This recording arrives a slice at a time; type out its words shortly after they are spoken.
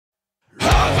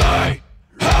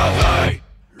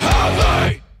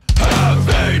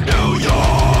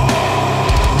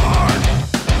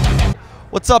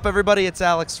up, everybody? It's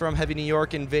Alex from Heavy New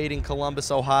York, invading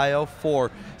Columbus, Ohio for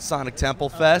Sonic Temple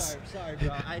Fest. Sorry,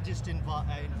 bro. I just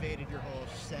invaded your whole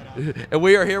setup. And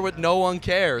we are here with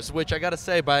No1Cares, which I gotta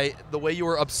say, by the way you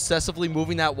were obsessively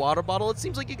moving that water bottle, it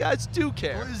seems like you guys do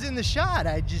care. Well, it was in the shot.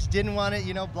 I just didn't want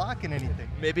it, blocking anything.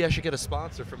 Maybe I should get a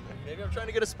sponsor from them. Maybe I'm trying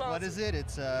to get a sponsor. What is it?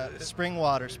 It's a spring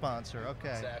water sponsor.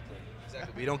 Okay.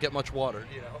 Exactly. We don't get much water,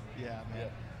 Yeah, man. Yeah.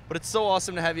 But it's so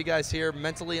awesome to have you guys here.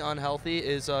 Mentally Unhealthy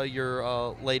is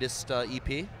your latest EP. That's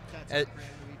our brand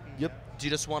new EP. Yep. Do you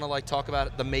just want to talk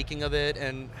about the making of it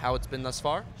and how it's been thus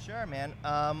far? Sure, man.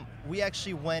 We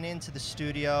actually went into the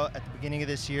studio at the beginning of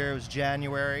this year. It was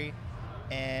January,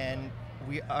 and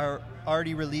we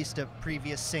already released a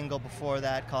previous single before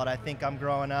that called "I Think I'm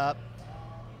Growing Up,"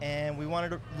 and we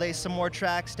wanted to lay some more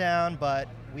tracks down, but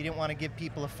we didn't want to give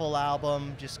people a full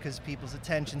album just because people's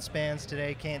attention spans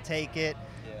today can't take it.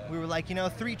 We were like,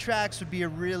 3 tracks would be a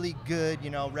really good,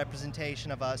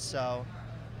 representation of us. So,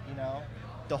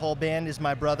 the whole band is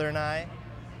my brother and I.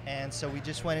 And so we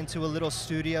just went into a little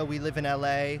studio. We live in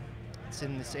LA. It's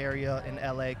in this area in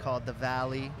LA called the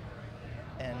Valley.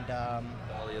 And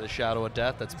Valley of the Shadow of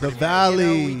Death. That's The pretty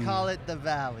Valley. we call it the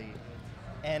Valley.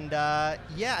 And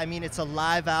it's a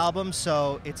live album,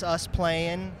 so it's us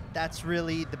playing. That's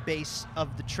really the base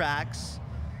of the tracks.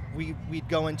 We'd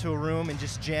go into a room and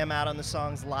just jam out on the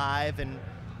songs live, and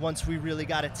once we really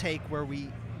got a take where we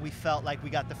felt like we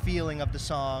got the feeling of the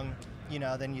song,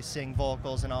 then you sing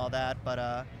vocals and all that.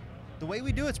 But the way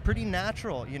we do it's pretty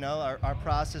natural, our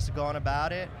process of going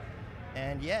about it.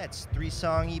 And yeah, it's a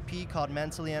 3-song EP called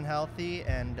Mentally Unhealthy,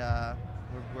 and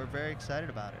we're very excited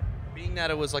about it. Being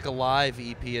that it was like a live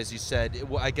EP, as you said,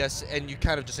 I guess, and you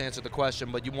kind of just answered the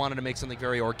question, but you wanted to make something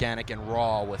very organic and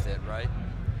raw with it, right?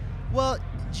 Well,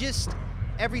 just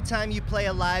every time you play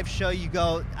a live show, you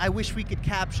go, I wish we could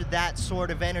capture that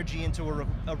sort of energy into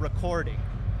a recording.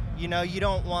 You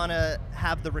don't want to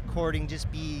have the recording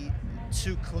just be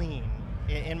too clean,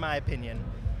 in my opinion.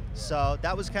 So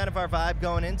that was kind of our vibe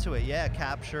going into it. Yeah,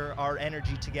 capture our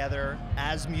energy together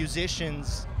as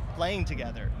musicians playing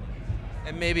together.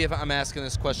 And maybe if I'm asking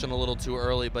this question a little too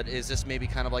early, but is this maybe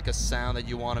kind of like a sound that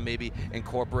you want to maybe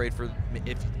incorporate for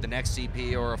if the next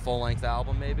EP or a full-length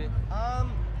album, maybe?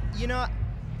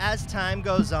 As time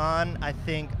goes on, I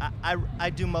think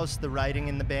I do most of the writing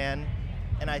in the band,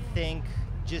 and I think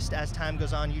just as time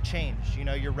goes on, you change.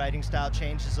 Your writing style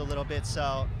changes a little bit,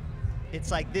 so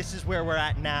it's like this is where we're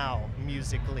at now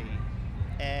musically.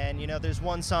 And there's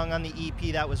one song on the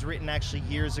EP that was written actually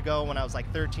years ago when I was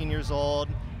like 13 years old,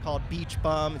 called Beach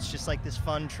Bum. It's just like this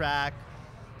fun track.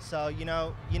 So, you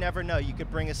never know. You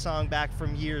could bring a song back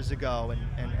from years ago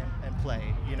and play,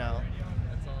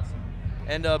 That's awesome.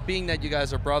 And being that you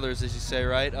guys are brothers, as you say,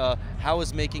 right? How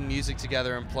has making music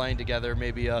together and playing together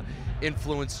maybe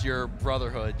influenced your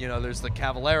brotherhood? There's the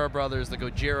Cavalera brothers, the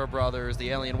Gojira brothers, the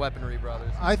Alien Weaponry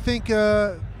brothers. I think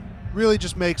really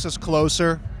just makes us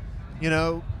closer.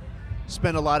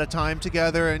 Spend a lot of time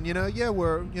together, and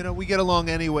we get along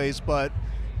anyways. But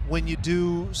when you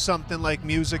do something like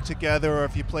music together, or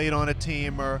if you play it on a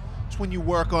team, or it's when you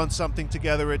work on something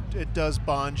together, it does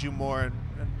bond you more and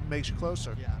makes you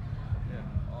closer. Yeah.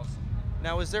 Awesome.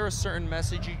 Now, is there a certain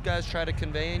message you guys try to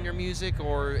convey in your music,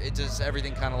 or does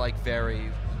everything kind of vary?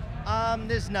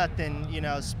 There's nothing,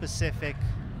 specific.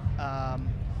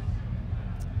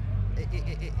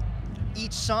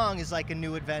 Each song is like a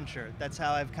new adventure. That's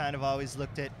how I've kind of always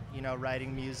looked at,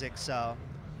 writing music. So,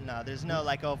 no, there's no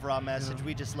overall message. Yeah.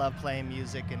 We just love playing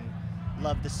music and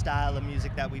love the style of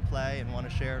music that we play and want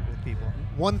to share it with people.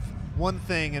 One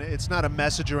thing, and it's not a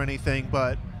message or anything,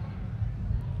 but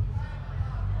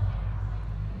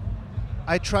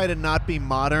I try to not be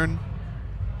modern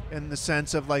in the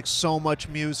sense of so much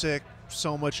music,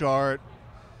 so much art.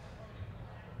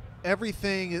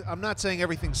 Everything, I'm not saying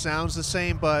everything sounds the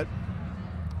same, but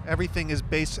everything is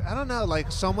based, I don't know,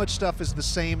 so much stuff is the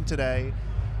same today.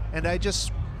 And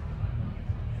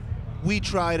we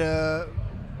try to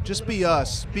just be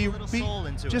us,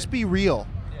 just be real,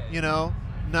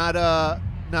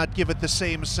 not give it the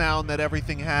same sound that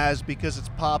everything has because it's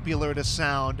popular to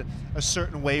sound a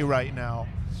certain way right now.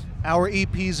 Our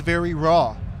EP is very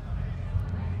raw,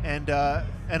 and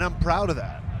I'm proud of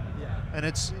that. Yeah. And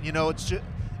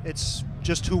it's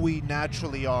just who we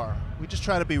naturally are. We just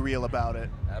try to be real about it.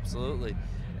 Absolutely.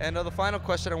 And the final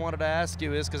question I wanted to ask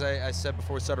you is, because I said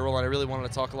before we started rolling, I really wanted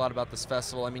to talk a lot about this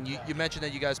festival. I mean, you mentioned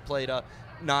that you guys played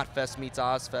Knotfest meets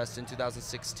Ozfest in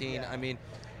 2016. Yeah. I mean,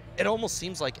 it almost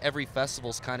seems like every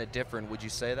festival's kind of different. Would you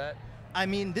say that? I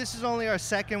mean, this is only our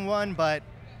second one, but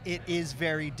it is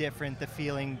very different, the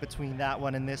feeling between that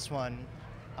one and this one.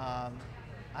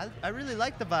 I really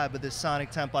like the vibe of this Sonic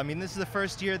Temple. I mean, this is the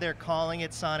first year they're calling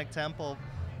it Sonic Temple.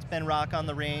 It's been Rock on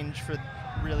the Range for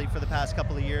the past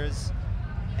couple of years.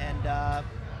 And I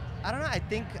don't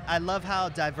know, I love how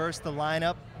diverse the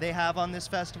lineup they have on this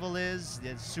festival is.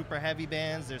 There's super heavy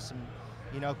bands, there's some,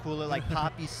 cooler like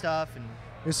poppy stuff. And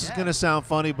This is going to sound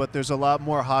funny, but there's a lot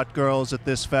more hot girls at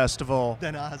this festival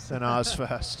than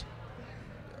Ozfest.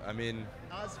 I mean,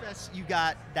 Ozfest, you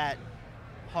got that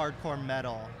hardcore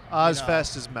metal.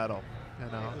 Ozfest is metal,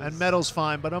 and metal's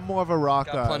fine, but I'm more of a rock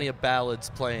guy. got plenty of ballads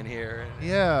playing here.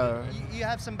 Yeah. You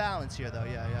have some balance here, though.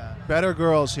 Yeah. Better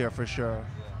girls here for sure.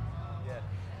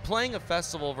 Playing a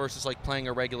festival versus like playing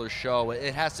a regular show,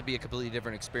 it has to be a completely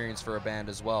different experience for a band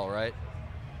as well, right?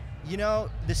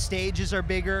 The stages are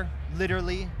bigger,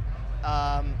 literally.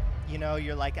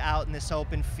 You're like out in this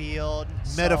open field.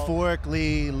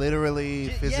 Metaphorically, literally,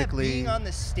 physically. Yeah, being on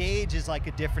the stage is like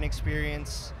a different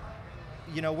experience.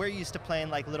 We're used to playing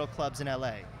like little clubs in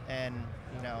LA and,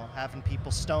 having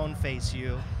people stone face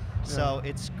you. Yeah. So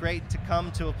it's great to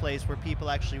come to a place where people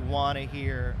actually want to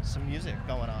hear some music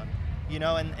going on.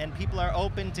 And people are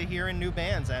open to hearing new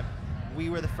bands. We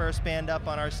were the first band up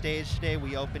on our stage today.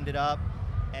 We opened it up.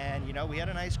 And, we had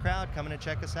a nice crowd coming to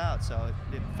check us out, so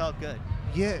it felt good.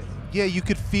 Yeah, you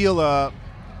could feel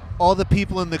all the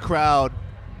people in the crowd,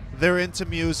 they're into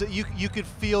music. You could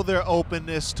feel their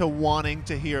openness to wanting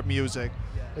to hear music.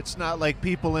 Yeah. It's not like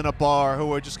people in a bar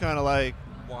who are just kind of like,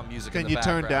 want music can in the you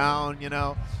background. turn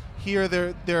down, Here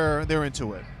they're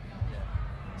into it.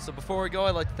 So before we go,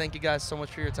 I'd like to thank you guys so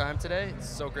much for your time today. It's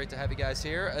so great to have you guys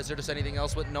here. Is there just anything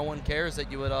else with No One Cares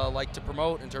that you would like to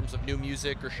promote in terms of new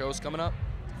music or shows coming up?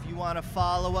 If you want to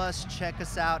follow us, check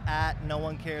us out at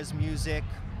No1Cares Music.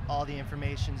 All the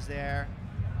information's there.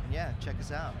 And yeah, check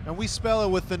us out. And we spell it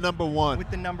with the number one.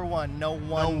 With the number one,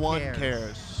 No1Cares.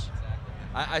 Cares.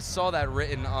 I saw that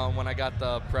written when I got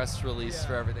the press release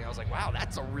for everything. I was like, wow,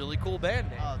 that's a really cool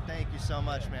band name. Oh, thank you so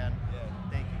much, man.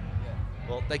 Thank you.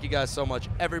 Well, thank you guys so much.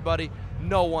 Everybody,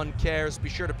 No One Cares. Be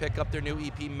sure to pick up their new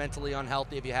EP, Mentally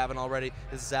Unhealthy, if you haven't already.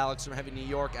 This is Alex from Heavy New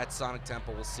York at Sonic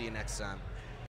Temple. We'll see you next time.